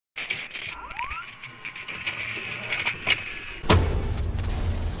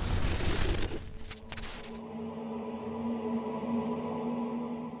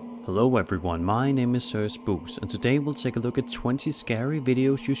Hello everyone, my name is Sir Spooks, and today we'll take a look at 20 scary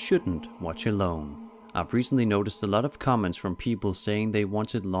videos you shouldn't watch alone. I've recently noticed a lot of comments from people saying they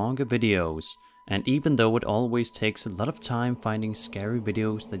wanted longer videos, and even though it always takes a lot of time finding scary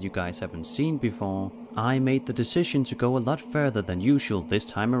videos that you guys haven't seen before, I made the decision to go a lot further than usual this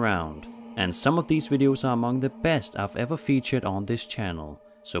time around. And some of these videos are among the best I've ever featured on this channel,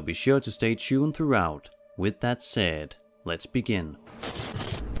 so be sure to stay tuned throughout. With that said, let's begin.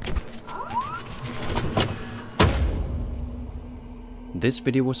 This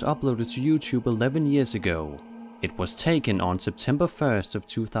video was uploaded to YouTube 11 years ago. It was taken on September 1st of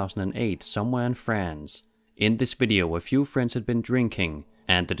 2008 somewhere in France. In this video, a few friends had been drinking,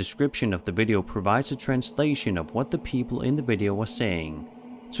 and the description of the video provides a translation of what the people in the video were saying.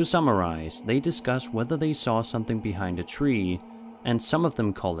 To summarize, they discuss whether they saw something behind a tree, and some of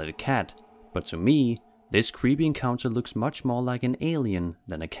them call it a cat, but to me, this creepy encounter looks much more like an alien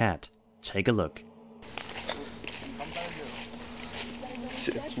than a cat. Take a look.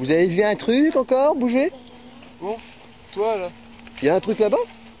 Vous avez vu un truc encore bouger? Bon, toi là. Il y a un truc là-bas?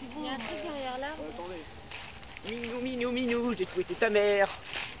 Il y a un truc derrière là. Attendez. Minou, j'ai fouetté ta mère.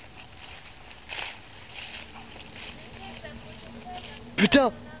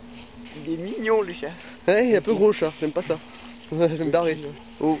 Putain! Il est mignon le chat. Ouais, il est un peu gros le chat, j'aime pas ça. Je vais me barrer.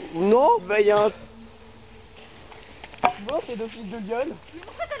 Oh, non! Bah y'a un... Bon, pédophile de gueule. Mais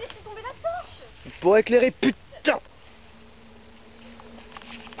pourquoi t'as laissé tomber la torche? Pour éclairer, putain!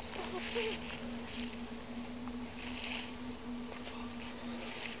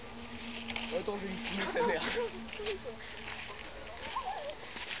 Attends, je vais lui fumer sa mère.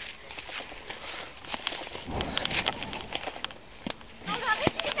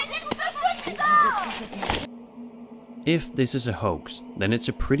 If this is a hoax, then it's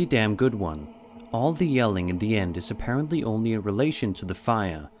a pretty damn good one. All the yelling in the end is apparently only in relation to the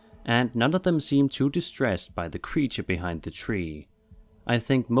fire, and none of them seem too distressed by the creature behind the tree. I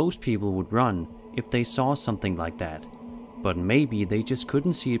think most people would run if they saw something like that, but maybe they just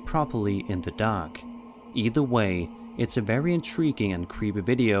couldn't see it properly in the dark. Either way, it's a very intriguing and creepy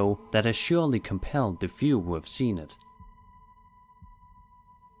video that has surely compelled the few who have seen it.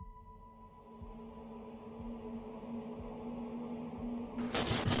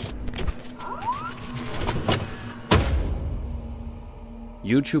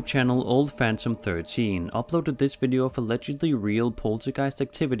 YouTube channel Old Phantom 13 uploaded this video of allegedly real poltergeist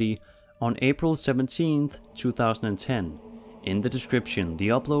activity on April 17th, 2010. In the description, the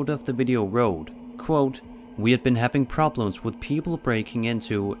uploader of the video wrote, quote, "We had been having problems with people breaking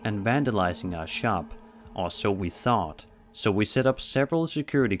into and vandalizing our shop, or so we thought, so we set up several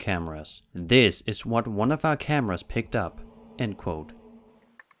security cameras. This is what one of our cameras picked up." End quote.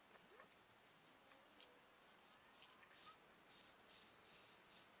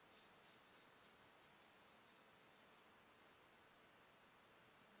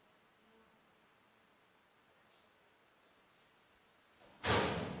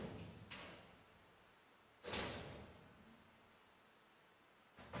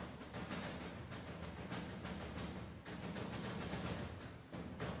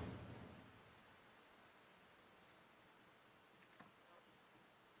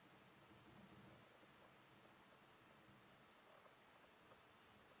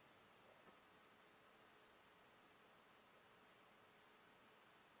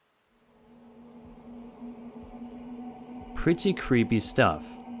 Pretty creepy stuff.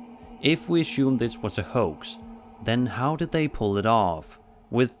 If we assume this was a hoax, then how did they pull it off?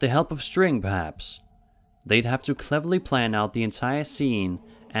 With the help of string, perhaps? They'd have to cleverly plan out the entire scene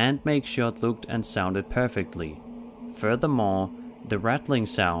and make sure it looked and sounded perfectly. Furthermore, the rattling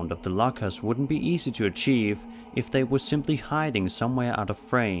sound of the lockers wouldn't be easy to achieve if they were simply hiding somewhere out of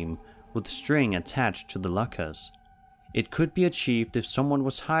frame with string attached to the lockers. It could be achieved if someone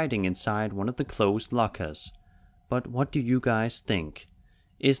was hiding inside one of the closed lockers. But what do you guys think?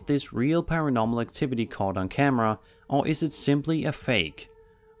 Is this real paranormal activity caught on camera, or is it simply a fake?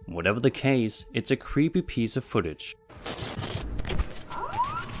 Whatever the case, it's a creepy piece of footage.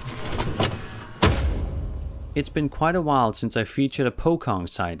 It's been quite a while since I featured a Pocong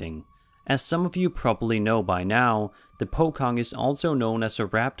sighting. As some of you probably know by now, the Pocong is also known as a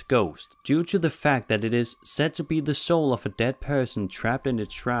wrapped ghost, due to the fact that it is said to be the soul of a dead person trapped in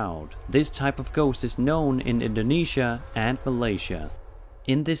its shroud. This type of ghost is known in Indonesia and Malaysia.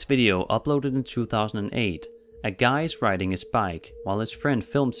 In this video uploaded in 2008, a guy is riding his bike while his friend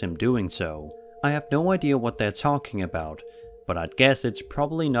films him doing so. I have no idea what they're talking about, but I'd guess it's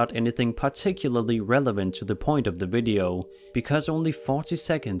probably not anything particularly relevant to the point of the video, because only 40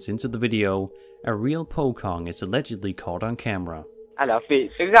 seconds into the video, a real Pocong is allegedly caught on camera. Alah Afiq,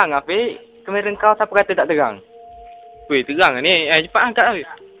 terang Afiq. Kamera kau siapa kata tak terang? Weh, terang ni. Cepat angkat Afiq.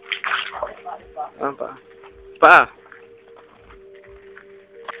 Nampak? Cepat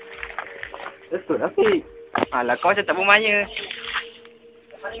Betul Afiq. Alah kau macam tak bermaya.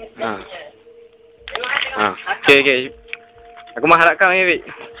 Okey. Aku mengharap kau ni Afiq.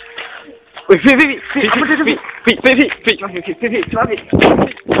 Weh, Fik. Apa tu Fik? Fik. Cepat Fik.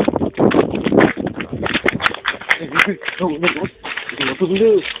 Apa benda?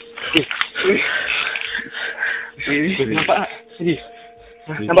 Nampak tak? Sini.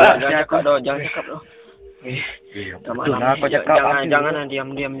 Nampak tak? Jangan cakap dah. Betul lah kau cakap. Jangan diam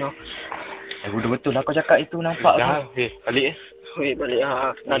je. Betul lah kau cakap itu nampak. Balik balik.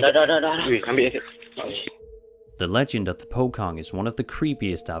 Dah. Ambil asyik. The legend of the Pocong is one of the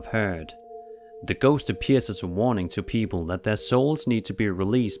creepiest I've heard. The ghost appears as a warning to people that their souls need to be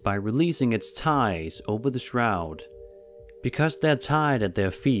released by releasing its ties over the shroud. Because they're tied at their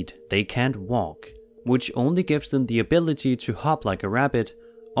feet, they can't walk, which only gives them the ability to hop like a rabbit,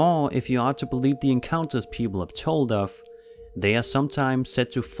 or if you are to believe the encounters people have told of, they are sometimes said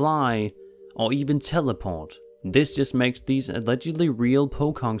to fly or even teleport. This just makes these allegedly real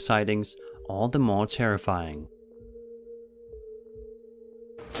Pocong sightings all the more terrifying.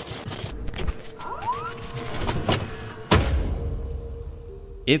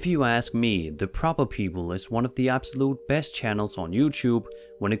 If you ask me, The Proper People is one of the absolute best channels on YouTube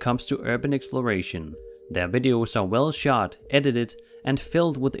when it comes to urban exploration. Their videos are well shot, edited, and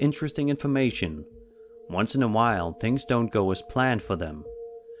filled with interesting information. Once in a while, things don't go as planned for them.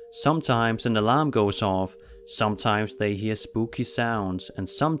 Sometimes an alarm goes off, sometimes they hear spooky sounds, and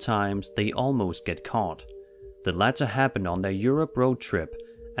sometimes they almost get caught. The latter happened on their Europe road trip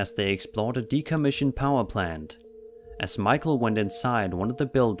as they explored a decommissioned power plant. As Michael went inside one of the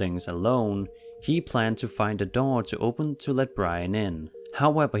buildings alone, he planned to find a door to open to let Brian in.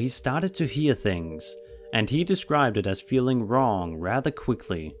 However, he started to hear things, and he described it as feeling wrong rather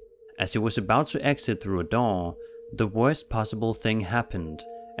quickly. As he was about to exit through a door, the worst possible thing happened.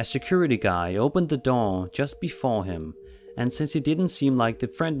 A security guy opened the door just before him, and since he didn't seem like the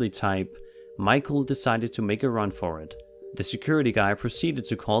friendly type, Michael decided to make a run for it. The security guy proceeded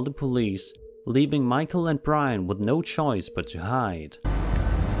to call the police, leaving Michael and Brian with no choice but to hide.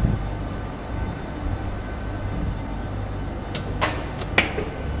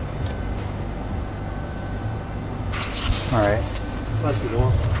 Alright.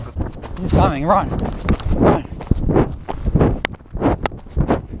 He's coming, run!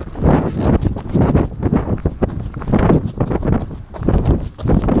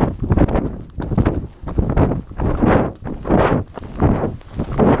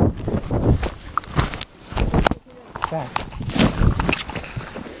 Back.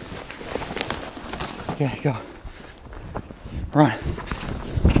 Okay, go. Run.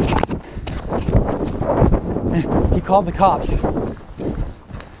 He called the cops.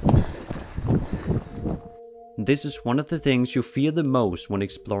 This is one of the things you fear the most when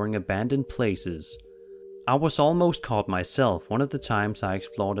exploring abandoned places. I was almost caught myself one of the times I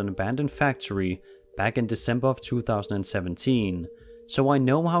explored an abandoned factory back in December of 2017, so I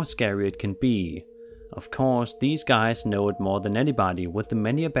know how scary it can be. Of course, these guys know it more than anybody with the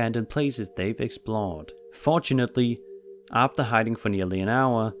many abandoned places they've explored. Fortunately, after hiding for nearly an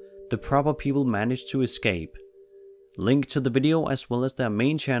hour, the Proper People managed to escape. Link to the video as well as their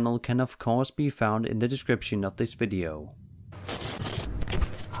main channel can of course be found in the description of this video.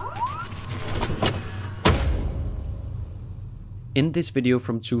 In this video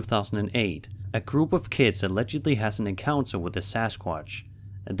from 2008, a group of kids allegedly has an encounter with a Sasquatch.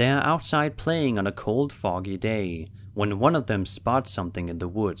 They are outside playing on a cold, foggy day, when one of them spots something in the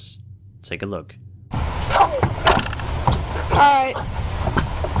woods. Take a look. Alright.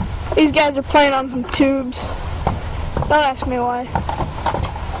 These guys are playing on some tubes. Don't ask me why.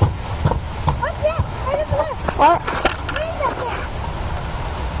 What's that? Right over there. What? What is that there?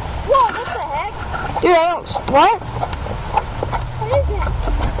 Whoa, what the heck? Dude, I don't... What? What is that?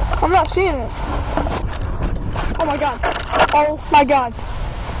 I'm not seeing it. Oh my god. Oh my god.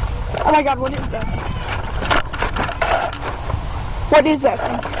 Oh my god, what is that? What is that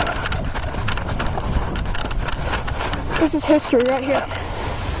thing? This is history right here.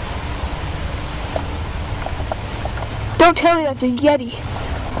 Don't tell me that's a Yeti.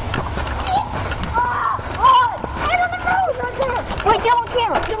 Oh, right on the nose right there. Wait, get on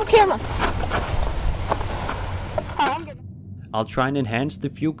camera. Get on camera. I'm gonna... I'll try and enhance the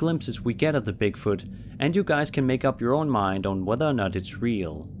few glimpses we get of the Bigfoot, and you guys can make up your own mind on whether or not it's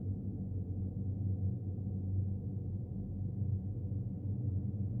real.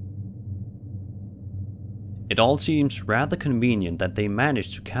 It all seems rather convenient that they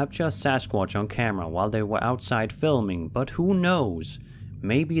managed to capture a Sasquatch on camera while they were outside filming, but who knows?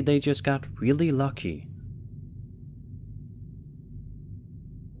 Maybe they just got really lucky.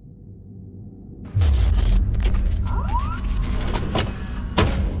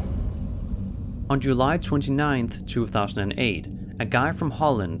 On July 29th, 2008, a guy from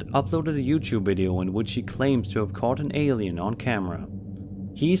Holland uploaded a YouTube video in which he claims to have caught an alien on camera.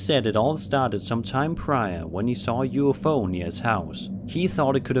 He said it all started some time prior when he saw a UFO near his house. He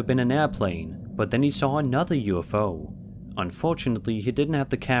thought it could have been an airplane, but then he saw another UFO. Unfortunately, he didn't have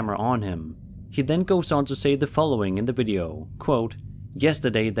the camera on him. He then goes on to say the following in the video, quote,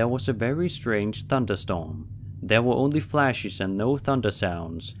 "Yesterday there was a very strange thunderstorm. There were only flashes and no thunder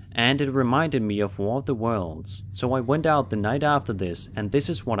sounds, and it reminded me of War of the Worlds. So I went out the night after this and this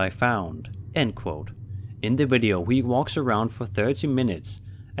is what I found." End quote. In the video, he walks around for 30 minutes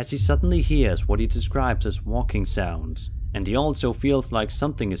as he suddenly hears what he describes as walking sounds, and he also feels like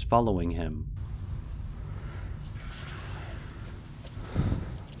something is following him.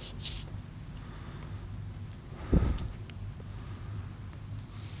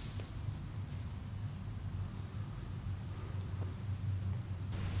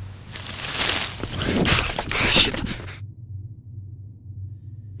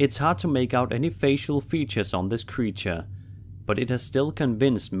 It's hard to make out any facial features on this creature, but it has still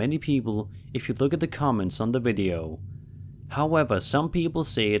convinced many people if you look at the comments on the video. However, some people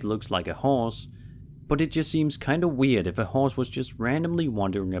say it looks like a horse, but it just seems kinda weird if a horse was just randomly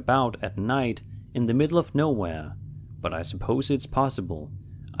wandering about at night in the middle of nowhere, but I suppose it's possible.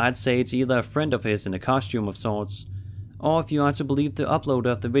 I'd say it's either a friend of his in a costume of sorts, or if you are to believe the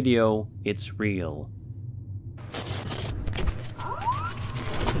uploader of the video, it's real.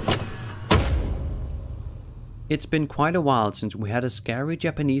 It's been quite a while since we had a scary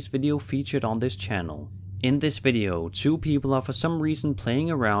Japanese video featured on this channel. In this video, two people are for some reason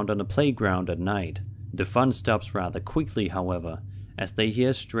playing around on a playground at night. The fun stops rather quickly, however, as they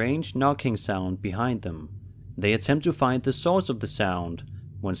hear a strange knocking sound behind them. They attempt to find the source of the sound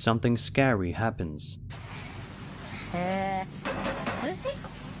when something scary happens.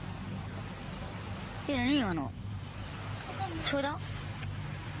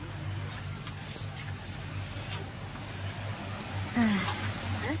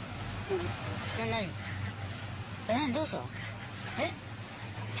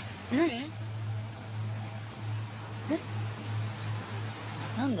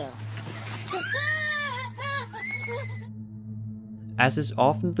 As is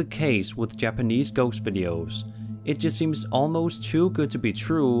often the case with Japanese ghost videos, it just seems almost too good to be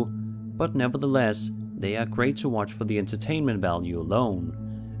true, but nevertheless, they are great to watch for the entertainment value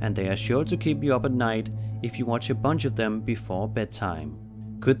alone, and they are sure to keep you up at night if you watch a bunch of them before bedtime.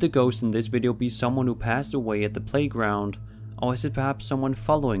 Could the ghost in this video be someone who passed away at the playground, or is it perhaps someone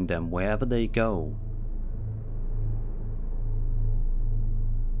following them wherever they go?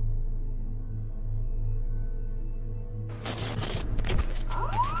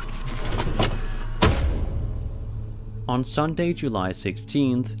 On Sunday, July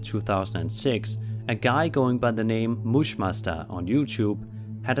 16th, 2006, a guy going by the name Mushmaster on YouTube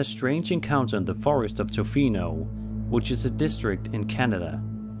had a strange encounter in the forest of Tofino, which is a district in Canada.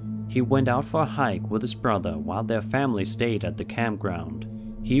 He went out for a hike with his brother while their family stayed at the campground.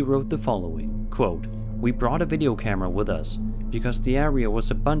 He wrote the following, quote, "We brought a video camera with us because the area was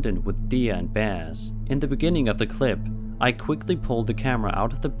abundant with deer and bears. In the beginning of the clip, I quickly pulled the camera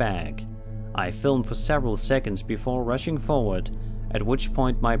out of the bag. I filmed for several seconds before rushing forward, at which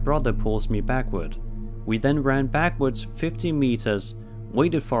point my brother pulls me backward. We then ran backwards 50 meters,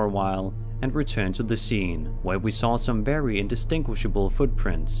 waited for a while, and returned to the scene, where we saw some very indistinguishable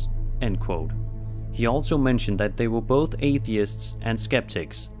footprints." End quote. He also mentioned that they were both atheists and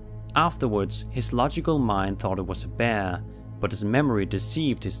skeptics. Afterwards, his logical mind thought it was a bear, but his memory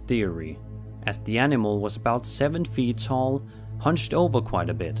deceived his theory, as the animal was about 7 feet tall, hunched over quite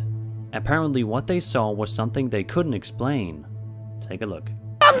a bit. Apparently what they saw was something they couldn't explain. Take a look.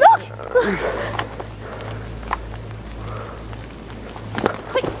 Look!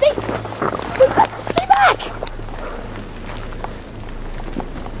 Wait, stay! Stay back!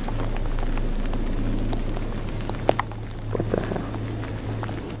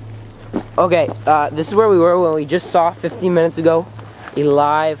 Okay, this is where we were when we just saw 15 minutes ago a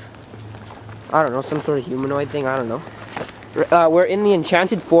live, I don't know, some sort of humanoid thing, I don't know. We're in the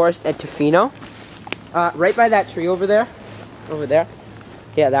Enchanted Forest at Tofino, right by that tree over there. Over there.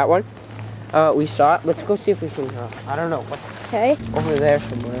 Yeah, that one. We saw it. Let's go see if we can, I don't know. Okay. Over there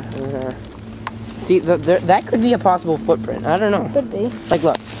somewhere. See, that could be a possible footprint. I don't know. Could be. Like,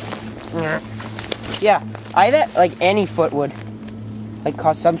 look. Yeah, I bet like any foot would like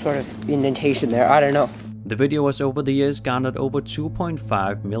cause some sort of indentation there. I don't know. The video has over the years garnered over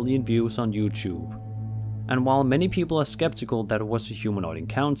 2.5 million views on YouTube. And while many people are skeptical that it was a humanoid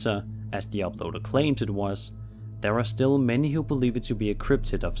encounter, as the uploader claims it was, there are still many who believe it to be a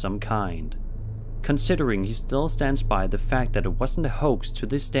cryptid of some kind. Considering he still stands by the fact that it wasn't a hoax to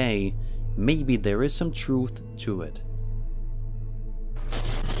this day, maybe there is some truth to it.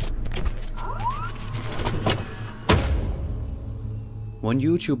 When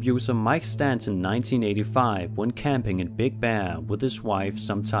YouTube user Mike Stanton in 1985 went camping in Big Bear with his wife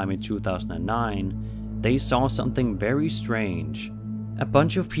sometime in 2009, they saw something very strange. A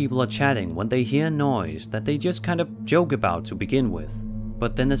bunch of people are chatting when they hear a noise that they just kind of joke about to begin with,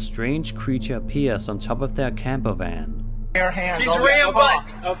 but then a strange creature appears on top of their camper van. He's Rambo.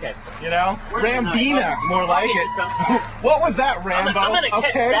 Okay. You know? Rambina, more like it. What was that, Rambo? I'm gonna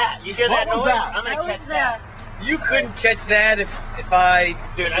catch that. You hear that noise? I'm gonna catch that. You couldn't catch that if I...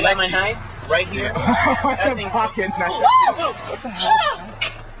 Dude, I got my knife right here. That thing's pocket knife. What the hell?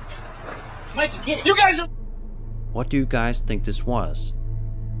 Mikey, get it. You guys are... What do you guys think this was?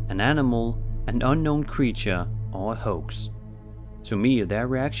 An animal, an unknown creature, or a hoax? To me, their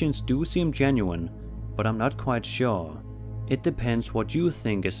reactions do seem genuine, but I'm not quite sure. It depends what you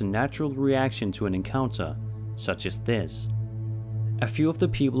think is a natural reaction to an encounter, such as this. A few of the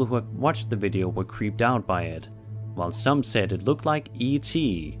people who have watched the video were creeped out by it, while some said it looked like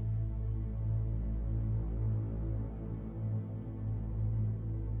E.T.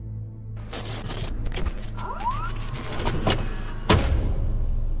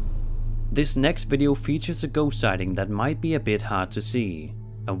 This next video features a ghost sighting that might be a bit hard to see.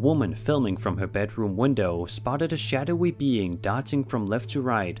 A woman filming from her bedroom window spotted a shadowy being darting from left to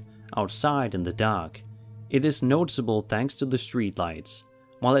right outside in the dark. It is noticeable thanks to the street lights.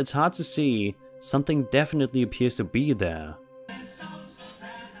 While it's hard to see, something definitely appears to be there.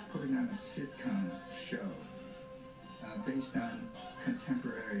 Putting on a sitcom show based on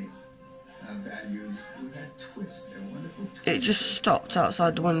contemporary values with that twist, a wonderful twist. It just stopped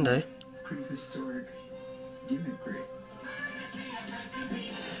outside the window. Prehistoric gimmickry.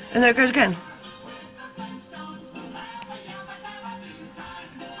 And there it goes again.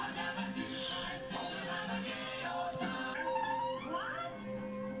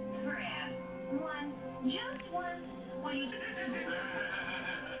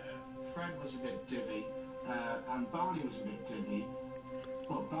 Fred was a bit divvy, and Barney was a bit divvy,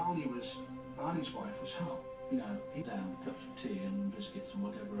 but Barney's wife was hot. You know, he'd down cups of tea and biscuits and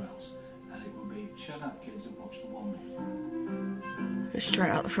whatever else, and it would be shut up kids and watch the Wonder. It's straight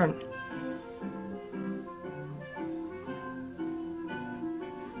out the front.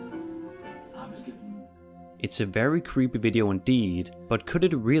 It's a very creepy video indeed, but could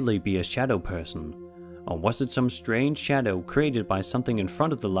it really be a shadow person? Or was it some strange shadow created by something in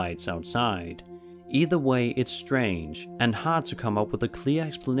front of the lights outside? Either way, it's strange and hard to come up with a clear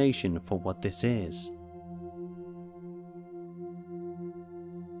explanation for what this is.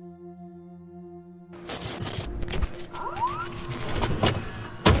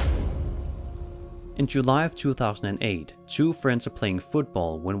 In July of 2008, two friends are playing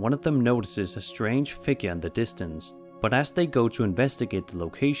football when one of them notices a strange figure in the distance, but as they go to investigate the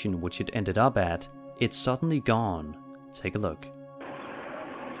location which it ended up at, it's suddenly gone. Take a look.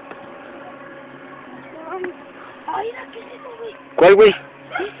 ¿Cuál, güey?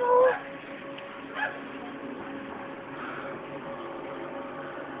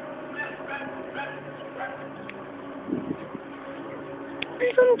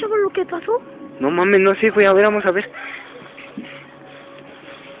 ¿Eso no sabes lo que pasó? No mames, no sé, güey, a ver, vamos a ver.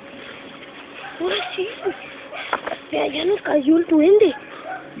 Ahora sí. Ya nos cayó el duende.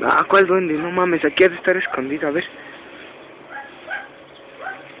 Ah, ¿cuál duende? No mames, aquí ha de estar escondido, a ver.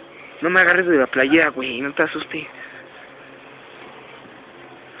 No me agarres de la playera, güey, no te asustes.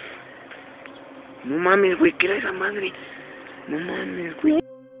 No mames, güey, ¿qué era esa madre? No mames, güey.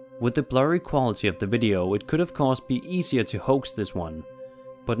 With the blurry quality of the video, it could of course be easier to hoax this one.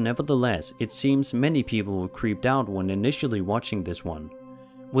 But nevertheless, it seems many people were creeped out when initially watching this one.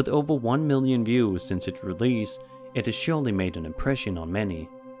 With over 1 million views since its release, it has surely made an impression on many.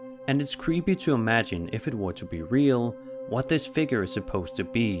 And it's creepy to imagine, if it were to be real, what this figure is supposed to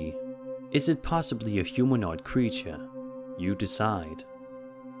be. Is it possibly a humanoid creature? You decide.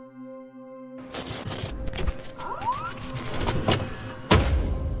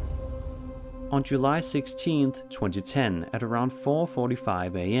 On July 16, 2010, at around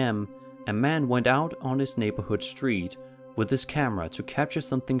 4:45 AM, a man went out on his neighborhood street with his camera to capture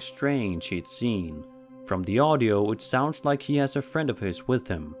something strange he'd seen. From the audio, it sounds like he has a friend of his with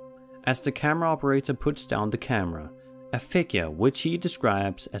him. As the camera operator puts down the camera, a figure, which he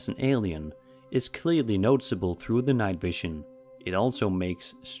describes as an alien, is clearly noticeable through the night vision. It also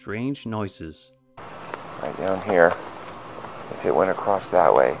makes strange noises. Right down here, if it went across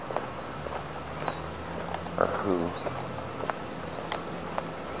that way, or who.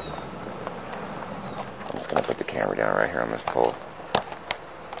 I'm just gonna put the camera down right here on this pole.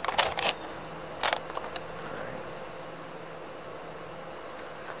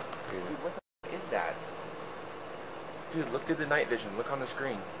 Dude, what the f is that? Dude, look through the night vision. Look on the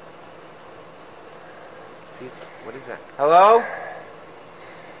screen. See, what is that? Hello?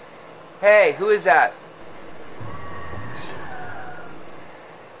 Hey, who is that?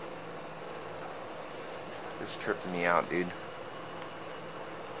 This tripped me out, dude.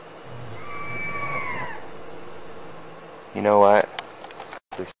 You know what?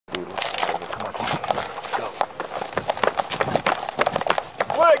 Dude, come on. Let's go.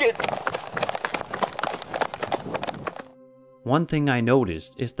 Work it! One thing I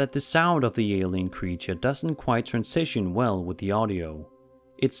noticed is that the sound of the alien creature doesn't quite transition well with the audio.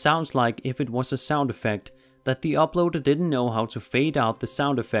 It sounds like if it was a sound effect that the uploader didn't know how to fade out the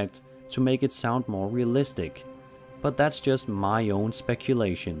sound effect to make it sound more realistic. But that's just my own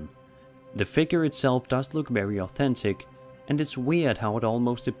speculation. The figure itself does look very authentic, and it's weird how it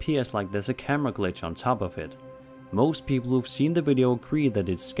almost appears like there's a camera glitch on top of it. Most people who've seen the video agree that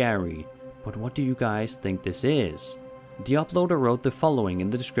it's scary, but what do you guys think this is? The uploader wrote the following in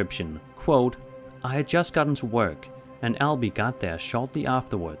the description, quote, "I had just gotten to work, and Albie got there shortly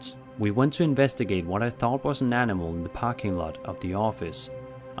afterwards. We went to investigate what I thought was an animal in the parking lot of the office.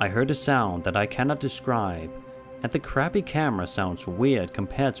 I heard a sound that I cannot describe, and the crappy camera sounds weird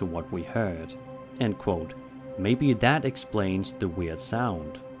compared to what we heard." End quote. Maybe that explains the weird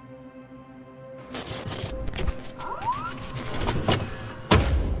sound.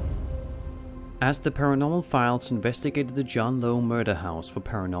 As the Paranormal Files investigated the John Lowe murder house for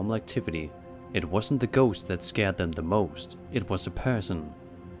paranormal activity, it wasn't the ghost that scared them the most, it was a person.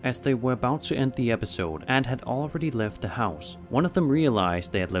 As they were about to end the episode and had already left the house, one of them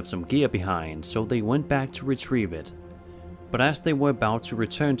realized they had left some gear behind, so they went back to retrieve it. But as they were about to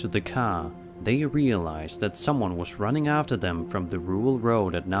return to the car, they realized that someone was running after them from the rural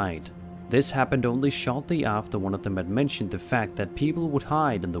road at night. This happened only shortly after one of them had mentioned the fact that people would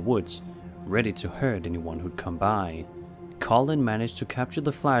hide in the woods, ready to hurt anyone who'd come by. Colin managed to capture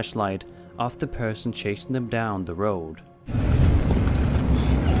the flashlight of the person chasing them down the road.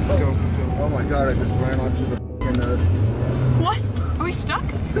 Go. Oh my god, I just ran onto the f***ing What? Are we stuck?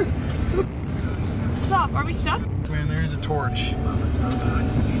 Stop, are we stuck? Man, there is a torch.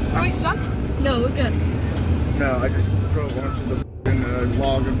 Are we stuck? No, we're good. No, I just drove onto the f***ing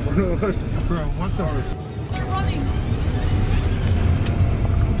log in front of us. Bro, what the f***? They're running.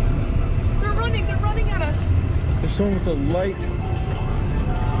 They're running at us. There's someone with a light.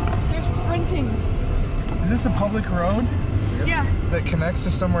 They're sprinting. Is this a public road? Yeah. That connects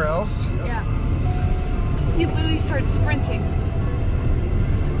to somewhere else? Yeah. He literally started sprinting.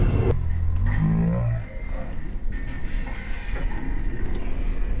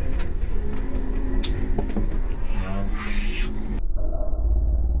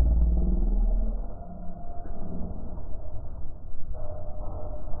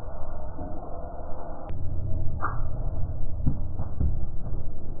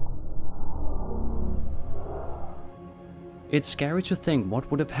 It's scary to think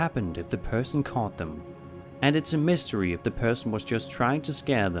what would have happened if the person caught them. And it's a mystery if the person was just trying to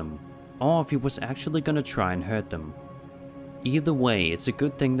scare them, or if he was actually gonna try and hurt them. Either way, it's a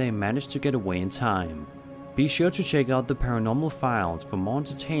good thing they managed to get away in time. Be sure to check out the Paranormal Files for more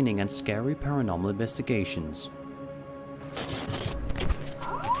entertaining and scary paranormal investigations.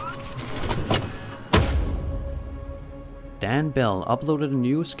 Dan Bell uploaded a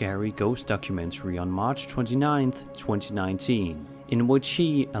new scary ghost documentary on March 29th, 2019, in which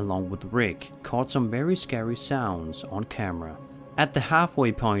he, along with Rick, caught some very scary sounds on camera. At the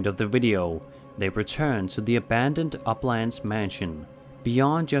halfway point of the video, they return to the abandoned Uplands mansion.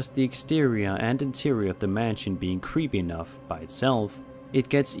 Beyond just the exterior and interior of the mansion being creepy enough by itself, it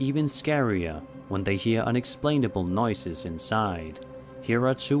gets even scarier when they hear unexplainable noises inside. Here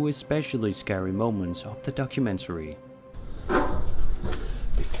are two especially scary moments of the documentary.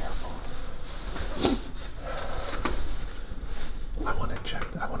 Be careful. I want to check.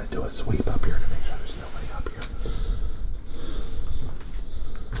 I want to do a sweep up here to make sure there's nobody up here.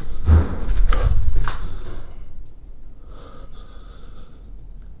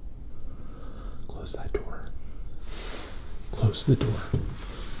 Close that door. Close the door.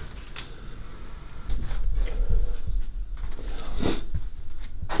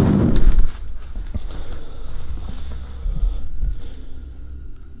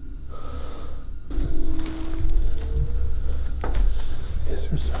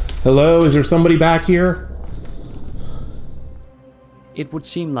 Hello, is there somebody back here? It would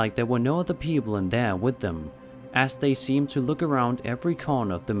seem like there were no other people in there with them, as they seemed to look around every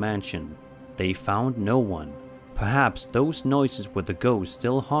corner of the mansion. They found no one. Perhaps those noises were the ghosts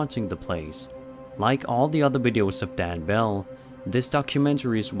still haunting the place. Like all the other videos of Dan Bell, this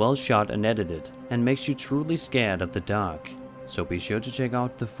documentary is well shot and edited and makes you truly scared of the dark. So be sure to check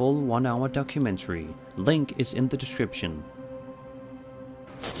out the full 1-hour documentary. Link is in the description.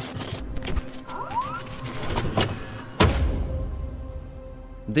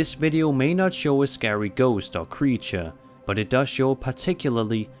 This video may not show a scary ghost or creature, but it does show a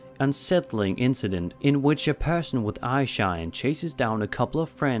particularly unsettling incident in which a person with eye shine chases down a couple of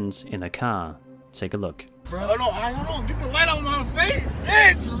friends in a car. Take a look. Bro, hold on, get the light on my face!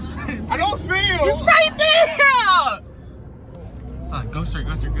 Yes! I don't see him! He's right there! Son, go straight.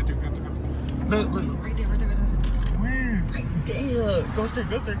 Look. Right there. Where? Right there. Go straight.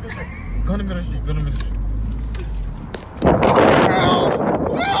 Go to the middle street.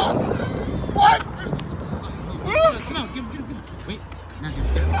 What? No, get him. Wait.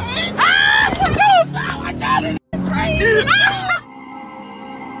 Watch out! It's crazy!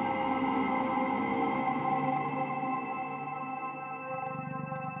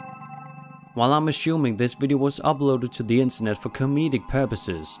 While I'm assuming this video was uploaded to the internet for comedic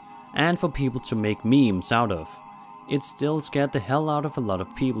purposes and for people to make memes out of, it still scared the hell out of a lot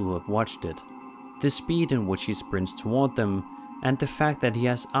of people who have watched it. The speed in which he sprints toward them and the fact that he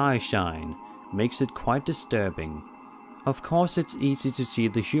has eye shine makes it quite disturbing. Of course, it's easy to see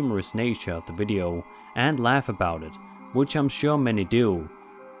the humorous nature of the video and laugh about it, which I'm sure many do.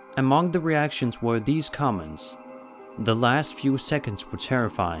 Among the reactions were these comments: "The last few seconds were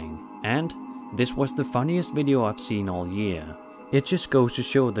terrifying," and "This was the funniest video I've seen all year." It just goes to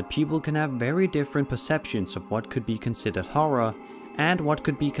show that people can have very different perceptions of what could be considered horror and what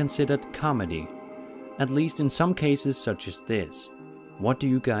could be considered comedy. At least in some cases such as this. What do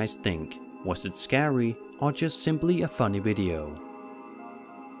you guys think? Was it scary or just simply a funny video?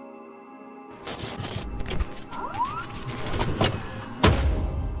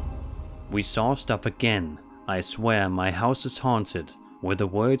 We saw stuff again. I swear my house is haunted, were the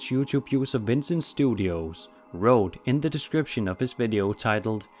words YouTube user Vincent Studios wrote in the description of his video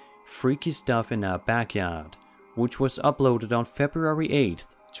titled "Freaky Stuff in Our Backyard," which was uploaded on February 8th,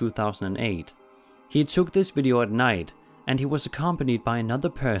 2008. He took this video at night and he was accompanied by another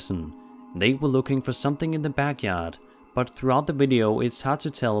person. They were looking for something in the backyard, but throughout the video it's hard to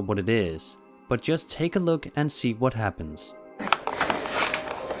tell what it is. But just take a look and see what happens.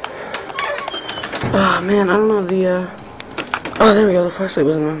 Oh man, I don't know oh, there we go, the flashlight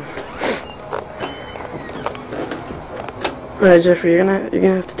wasn't on. Alright, Jeffrey, you're gonna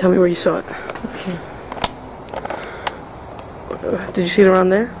have to tell me where you saw it. Okay. Did you see it around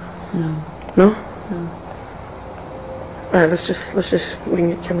there? No. No? No. Alright, let's just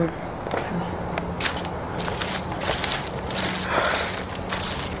wing it, come on.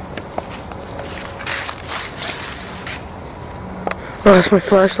 Oh, that's my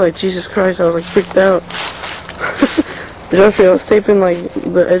flashlight. Jesus Christ, I was like freaked out. Jeffrey, I was taping like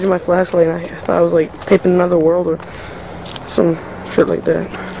the edge of my flashlight and I thought I was like taping another world or some shit like that.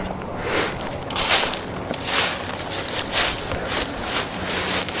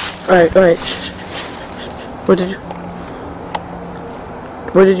 Alright.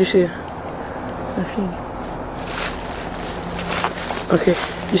 Where did you see it? Okay,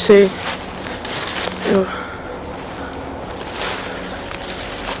 you say...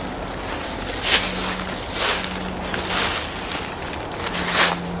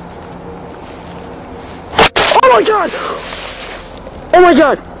 Oh my god! Oh my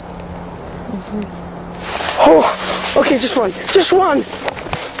god! Oh, okay, just one.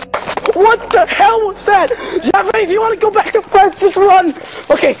 What the hell was that? Jeffrey, if you want to go back to first, just run.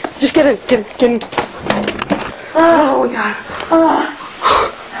 Okay, just get in. Oh my god.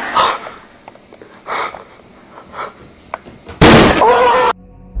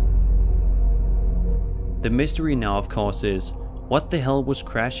 The mystery now, of course, is what the hell was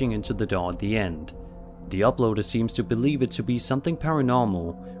crashing into the door at the end. The uploader seems to believe it to be something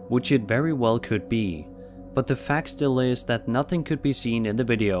paranormal, which it very well could be, but the fact still is that nothing could be seen in the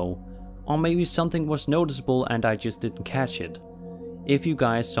video, or maybe something was noticeable and I just didn't catch it. If you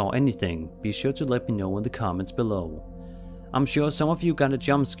guys saw anything, be sure to let me know in the comments below. I'm sure some of you got a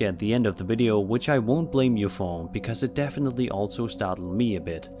jump scare at the end of the video, which I won't blame you for, because it definitely also startled me a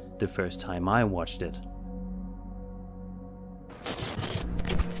bit the first time I watched it.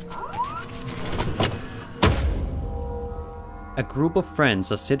 A group of friends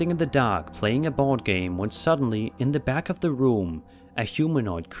are sitting in the dark playing a board game when suddenly, in the back of the room, a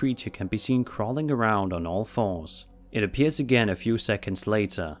humanoid creature can be seen crawling around on all fours. It appears again a few seconds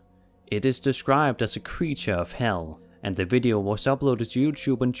later. It is described as a creature of hell, and the video was uploaded to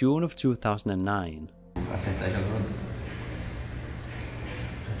YouTube in June of 2009.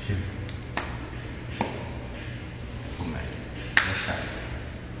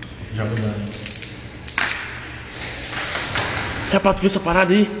 É, rapaz, tu viu essa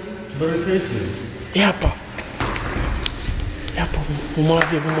parada aí? Que barulho foi esse? É, rapaz. É, rapaz, vamos lá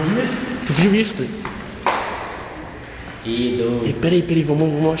ver, vamos lá. Tu viu isso, velho? Ih, doido. Peraí, vamos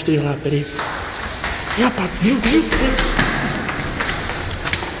mostrar lá, peraí. É, rapaz, tu viu?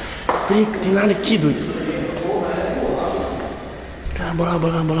 Peraí, que tem nada aqui, doido. Cara, bora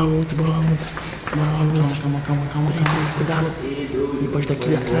lá, muito. Calma. Cuidado. Ele pode estar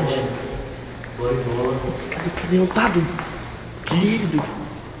aqui atrás. Cadê? Não tá, doido? Cadê ele, doido?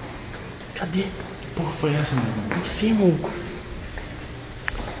 Cadê? Que porra foi essa, mano? Não sei, mano.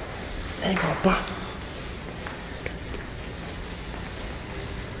 É, rapaz.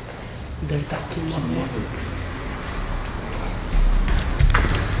 Deve estar aqui, mano.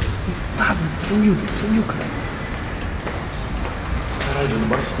 Tá, sumiu, cara. Caralho,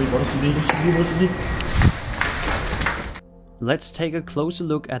 bora subir. Let's take a closer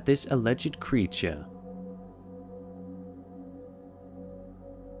look at this alleged creature.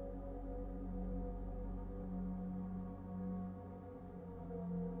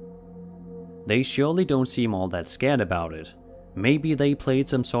 They surely don't seem all that scared about it. Maybe they played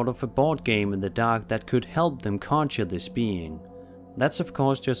some sort of a board game in the dark that could help them conjure this being. That's of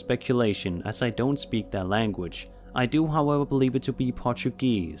course just speculation, as I don't speak their language. I do however believe it to be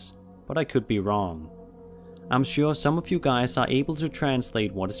Portuguese, but I could be wrong. I'm sure some of you guys are able to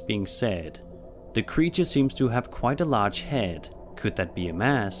translate what is being said. The creature seems to have quite a large head. Could that be a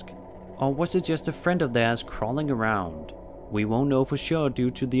mask? Or was it just a friend of theirs crawling around? We won't know for sure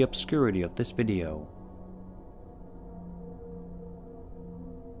due to the obscurity of this video.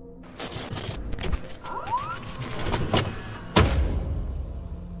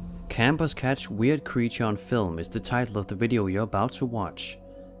 Campers Catch Weird Creature on Film is the title of the video you're about to watch,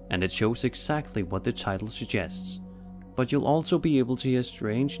 and it shows exactly what the title suggests. But you'll also be able to hear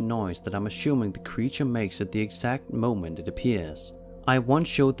strange noise that I'm assuming the creature makes at the exact moment it appears. I once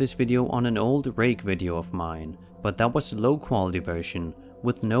showed this video on an old Rake video of mine, but that was a low quality version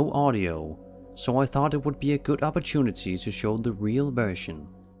with no audio, so I thought it would be a good opportunity to show the real version.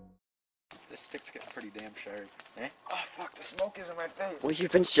 This stick's getting pretty damn sharp, eh? Oh fuck, the smoke is in my face. Well,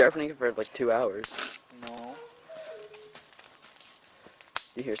 you've been sharpening it for like 2 hours. No.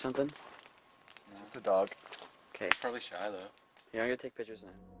 You hear something? No. The dog. Okay. Probably shy though. Yeah, I'm gonna take pictures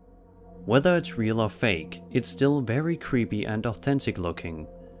now. Whether it's real or fake, it's still very creepy and authentic looking.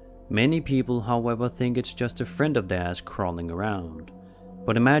 Many people, however, think it's just a friend of theirs crawling around.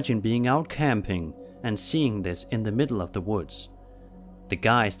 But imagine being out camping and seeing this in the middle of the woods. The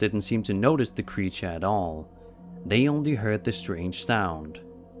guys didn't seem to notice the creature at all. They only heard the strange sound.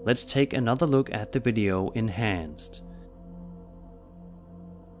 Let's take another look at the video enhanced.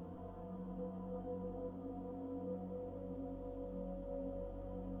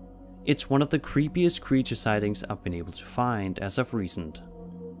 It's one of the creepiest creature sightings I've been able to find as of recent.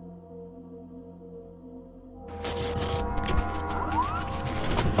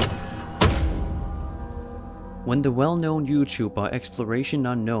 When the well-known YouTuber Exploration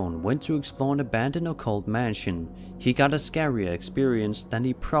Unknown went to explore an abandoned occult mansion, he got a scarier experience than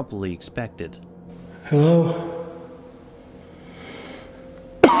he probably expected. Hello?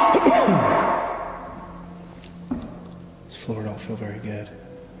 This floor don't feel very good.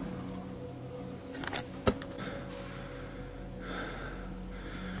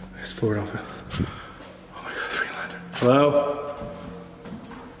 This floor don't feel... Oh my god, Freelander. Hello?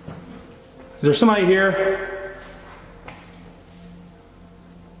 Is there somebody here?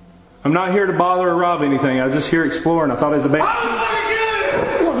 I'm not here to bother or rob anything. I was just here exploring. I thought it was a band.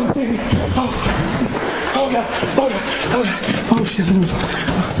 Oh god! Oh shit!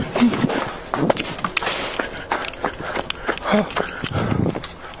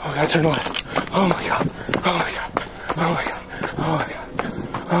 Oh god! Turn away! Oh my god! Oh my god! Oh my god! Oh my god!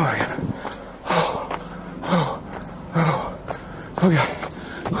 Oh my god! Oh god!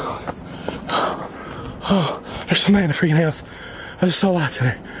 Oh, there's somebody in the freaking house. I just saw lights in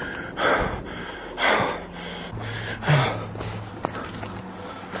there.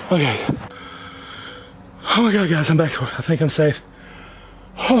 Okay. Oh my god, guys, I'm back to where I think I'm safe.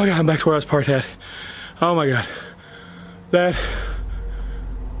 Oh my god, I'm back to where I was parked at. Oh my god. That...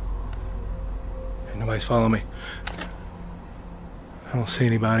 Nobody's following me. I don't see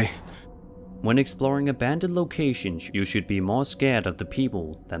anybody. When exploring abandoned locations, you should be more scared of the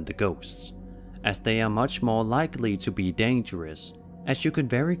people than the ghosts, as they are much more likely to be dangerous. As you could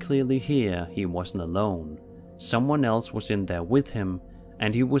very clearly hear, he wasn't alone. Someone else was in there with him,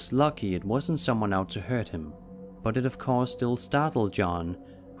 and he was lucky it wasn't someone out to hurt him. But it of course still startled John,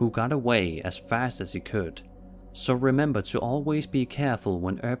 who got away as fast as he could. So remember to always be careful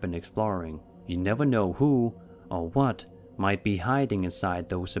when urban exploring. You never know who or what might be hiding inside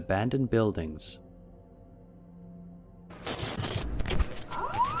those abandoned buildings.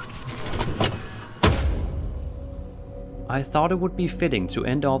 I thought it would be fitting to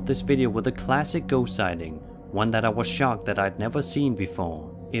end off this video with a classic ghost sighting, one that I was shocked that I'd never seen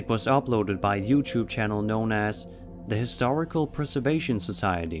before. It was uploaded by a YouTube channel known as the Historical Preservation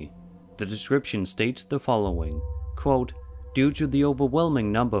Society. The description states the following, quote, "Due to the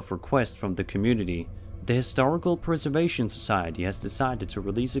overwhelming number of requests from the community, the Historical Preservation Society has decided to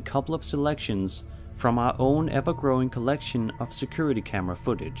release a couple of selections from our own ever-growing collection of security camera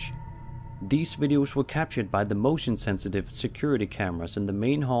footage. These videos were captured by the motion-sensitive security cameras in the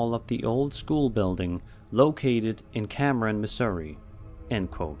main hall of the old school building located in Cameron, Missouri." End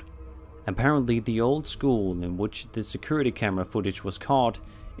quote. Apparently, the old school in which the security camera footage was caught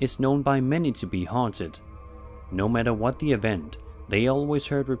is known by many to be haunted. No matter what the event, they always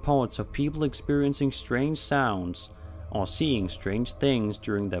heard reports of people experiencing strange sounds or seeing strange things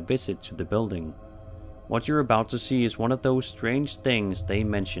during their visit to the building. What you're about to see is one of those strange things they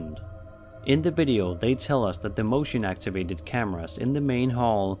mentioned. In the video, they tell us that the motion-activated cameras in the main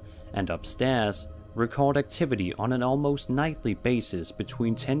hall and upstairs record activity on an almost nightly basis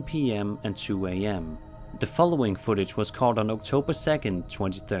between 10 PM and 2 AM. The following footage was caught on October 2nd,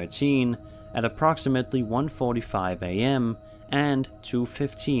 2013 at approximately 1:45 AM and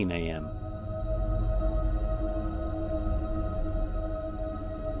 2:15 AM.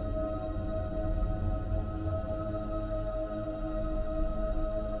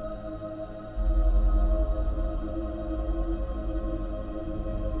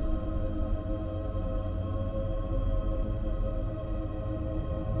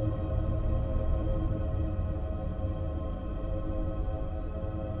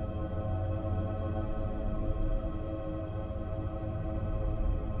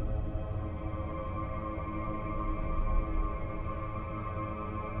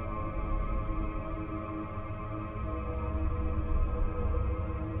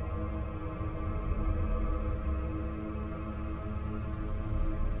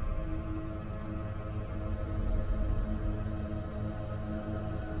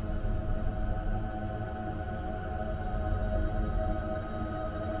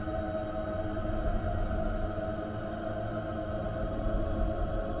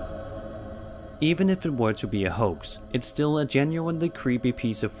 Even if it were to be a hoax, it's still a genuinely creepy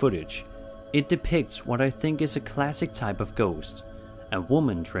piece of footage. It depicts what I think is a classic type of ghost, a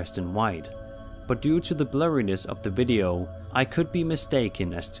woman dressed in white. But due to the blurriness of the video, I could be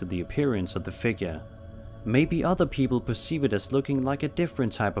mistaken as to the appearance of the figure. Maybe other people perceive it as looking like a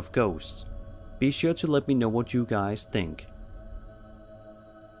different type of ghost. Be sure to let me know what you guys think.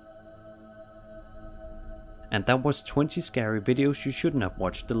 And that was 20 scary videos you shouldn't have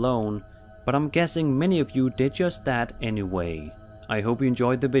watched alone. But I'm guessing many of you did just that anyway. I hope you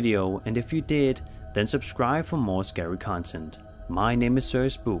enjoyed the video, and if you did, then subscribe for more scary content. My name is Sir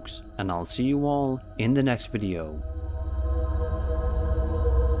Spooks, and I'll see you all in the next video.